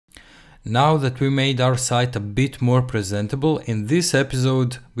Now that we made our site a bit more presentable, in this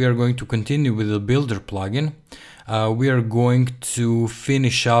episode we are going to continue with the Builder plugin. We are going to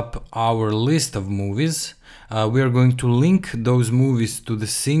finish up our list of movies. We are going to link those movies to the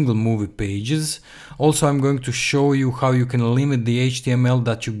single movie pages. Also, I'm going to show you how you can limit the HTML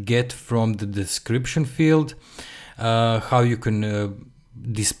that you get from the description field, how you can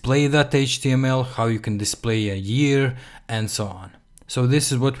display that HTML, how you can display a year, and so on. So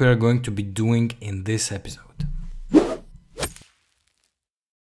this is what we are going to be doing in this episode.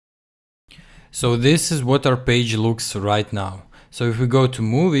 So this is what our page looks right now. So if we go to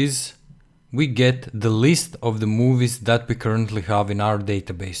movies, we get the list of the movies that we currently have in our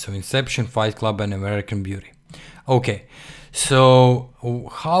database. So Inception, Fight Club, and American Beauty. Okay, so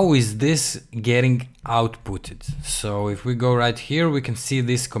how is this getting outputted? So if we go right here, we can see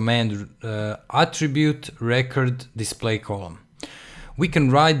this command attribute record display column. We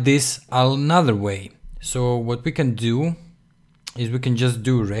can write this another way. So what we can do is we can just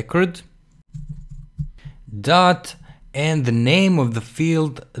do record dot and the name of the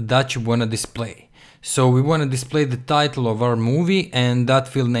field that you want to display. So we want to display the title of our movie, and that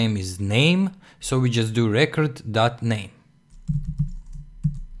field name is name. So we just do record.name.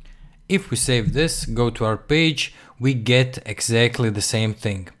 If we save this, go to our page, we get exactly the same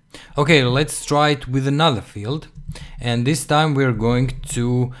thing. Okay, let's try it with another field. And this time we're going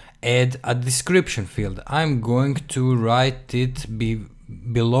to add a description field. I'm going to write it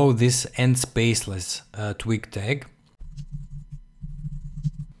below this end spaceless twig tag.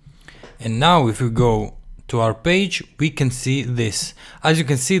 And now if we go to our page, we can see this. As you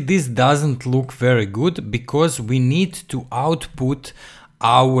can see, this doesn't look very good because we need to output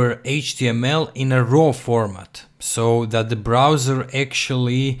our HTML in a raw format so that the browser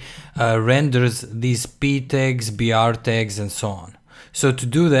actually renders these p tags, br tags, and so on. So to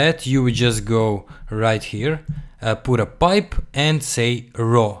do that, you would just go right here, put a pipe and say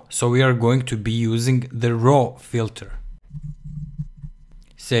raw. So we are going to be using the raw filter.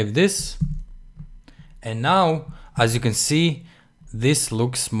 Save this. And now, as you can see, this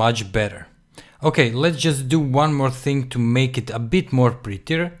looks much better. Okay, let's just do one more thing to make it a bit more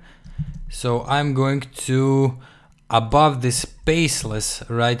prettier. So I'm going to, above this spaceless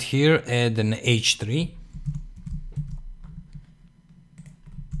right here, add an H3.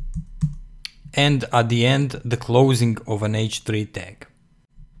 And at the end, the closing of an H3 tag.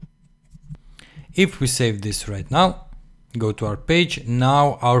 If we save this right now, go to our page,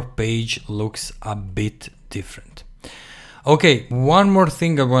 now our page looks a bit different. Okay, one more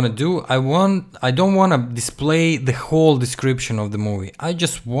thing I want to do. I don't want to display the whole description of the movie. I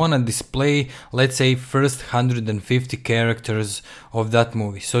just want to display, let's say, first 150 characters of that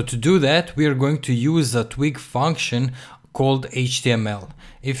movie. So to do that, we are going to use a twig function called HTML.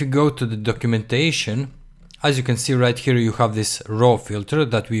 If you go to the documentation, as you can see right here, you have this raw filter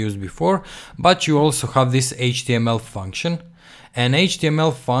that we used before, but you also have this HTML function. An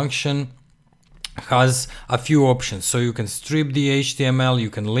HTML function has a few options. So you can strip the HTML, you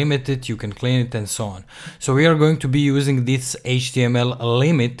can limit it, you can clean it, and so on. So we are going to be using this HTML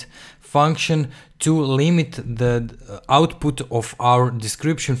limit function to limit the output of our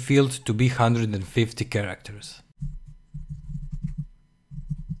description field to be 150 characters.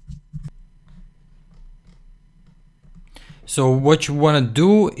 So what you want to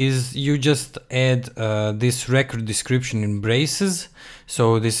do is you just add this record description in braces.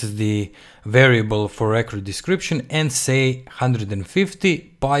 So this is the variable for record description, and say 150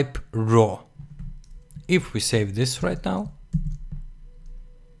 pipe raw. If we save this right now,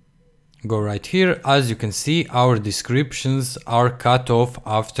 go right here, as you can see, our descriptions are cut off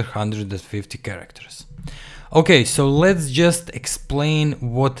after 150 characters. Okay, so let's just explain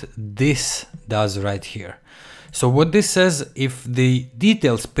what this does right here. So what this says, if the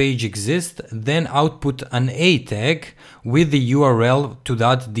details page exists, then output an A tag with the URL to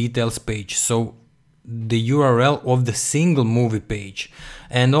that details page. So the URL of the single movie page.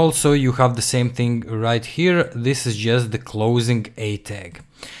 And also you have the same thing right here. This is just the closing A tag.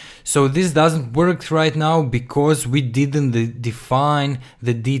 So this doesn't work right now because we didn't define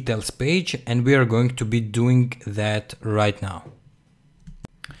the details page, and we are going to be doing that right now.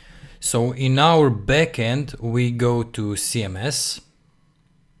 So in our backend, we go to CMS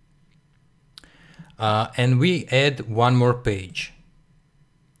and we add one more page.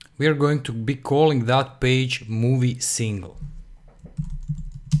 We are going to be calling that page movie single.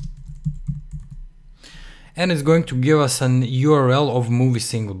 And it's going to give us an URL of movie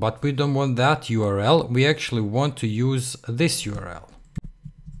single, but we don't want that URL. We actually want to use this URL.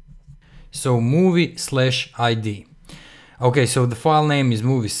 So movie/ID. Okay, so the file name is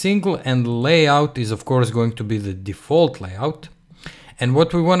movie single and the layout is of course going to be the default layout. And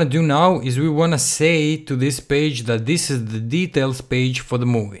what we want to do now is we want to say to this page that this is the details page for the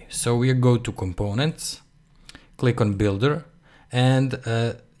movie. So we go to components, click on builder and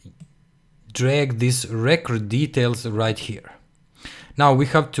drag this record details right here. Now we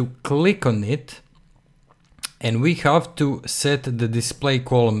have to click on it and we have to set the display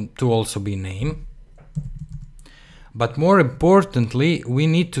column to also be name. But more importantly, we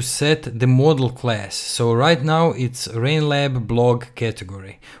need to set the model class. So right now it's RainLab blog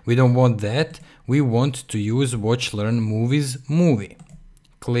category. We don't want that. We want to use Watch Learn Movies movie.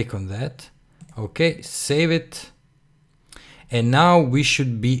 Click on that. Okay, save it. And now we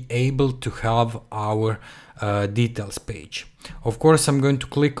should be able to have our details page. Of course, I'm going to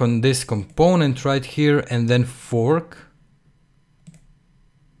click on this component right here and then fork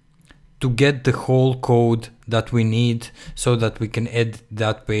to get the whole code that we need so that we can edit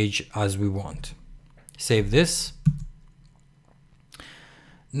that page as we want. Save this.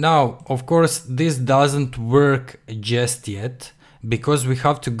 Now, of course, this doesn't work just yet because we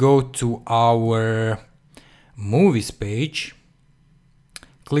have to go to our movies page,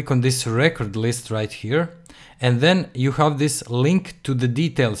 click on this record list right here, and then you have this link to the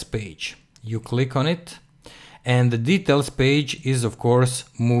details page. You click on it. And the details page is of course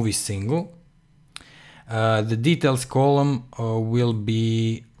movie single. The details column will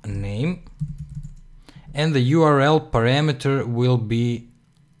be name and the URL parameter will be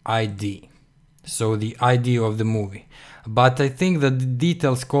ID. So the ID of the movie. But I think that the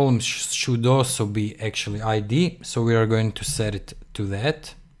details column should also be actually ID. So we are going to set it to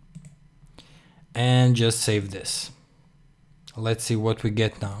that and just save this. Let's see what we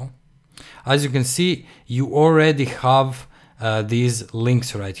get now. As you can see, you already have these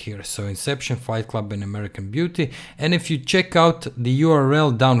links right here. So Inception, Fight Club and American Beauty. And if you check out the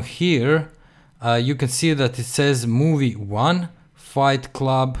URL down here, you can see that it says movie 1, Fight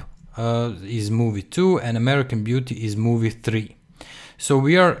Club is movie 2 and American Beauty is movie 3. So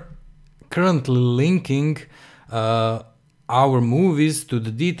we are currently linking our movies to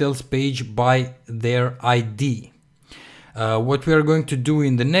the details page by their ID. What we are going to do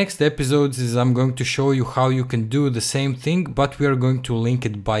in the next episodes is I'm going to show you how you can do the same thing, but we are going to link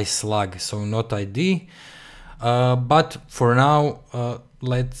it by slug, so not ID. But for now,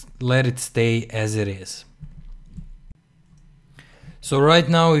 let it stay as it is. So right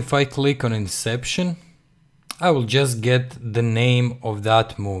now, if I click on Inception, I will just get the name of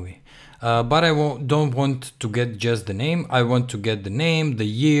that movie. But I don't want to get just the name. I want to get the name, the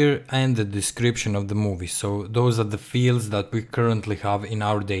year, and the description of the movie. So those are the fields that we currently have in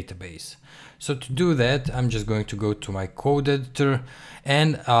our database. So to do that, I'm just going to go to my code editor.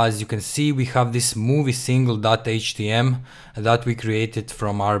 And as you can see, we have this movie single.html that we created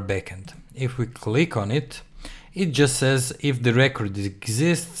from our backend. If we click on it, it just says if the record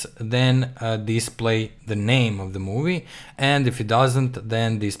exists, then display the name of the movie, and if it doesn't,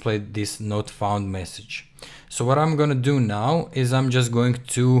 then display this not found message. So what I'm gonna do now is I'm just going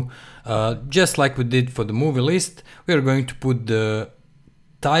to, just like we did for the movie list, we are going to put the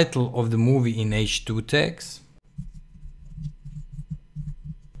title of the movie in H2 tags,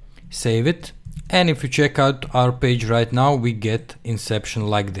 save it. And if you check out our page right now, we get Inception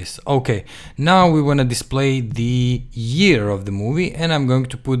like this. Okay, now we want to display the year of the movie, and I'm going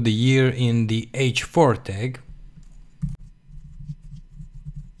to put the year in the H4 tag.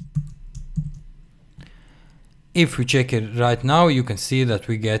 If we check it right now, you can see that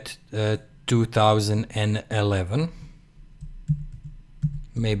we get 2011.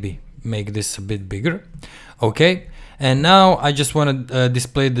 Maybe make this a bit bigger. Okay. And now I just want to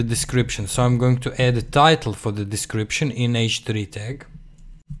display the description. So I'm going to add a title for the description in H3 tag.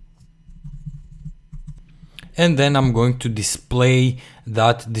 And then I'm going to display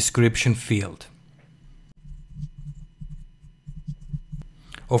that description field.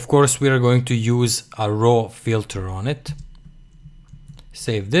 Of course, we are going to use a raw filter on it.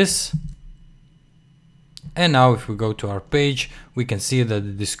 Save this. And now if we go to our page, we can see that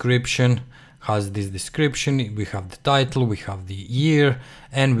the description has this description, we have the title, we have the year,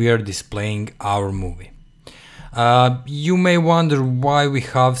 and we are displaying our movie. You may wonder why we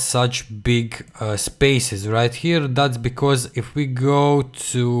have such big spaces right here. That's because if we go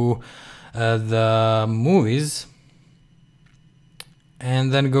to the movies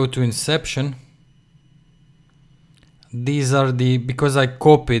and then go to Inception, these are the, because I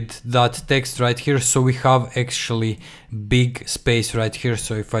copied that text right here, so we have actually big space right here.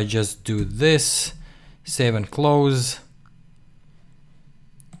 So if I just do this, save and close,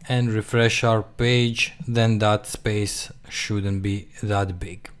 and refresh our page, then that space shouldn't be that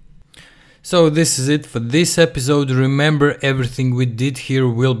big. So this is it for this episode. Remember, everything we did here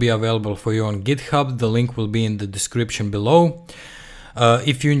will be available for you on GitHub. The link will be in the description below.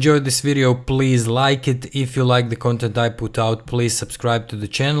 If you enjoyed this video, please like it. If you like the content I put out, please subscribe to the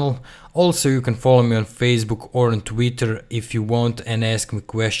channel. Also, you can follow me on Facebook or on Twitter if you want and ask me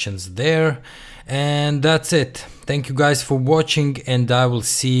questions there. And that's it. Thank you guys for watching, and I will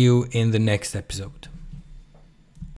see you in the next episode.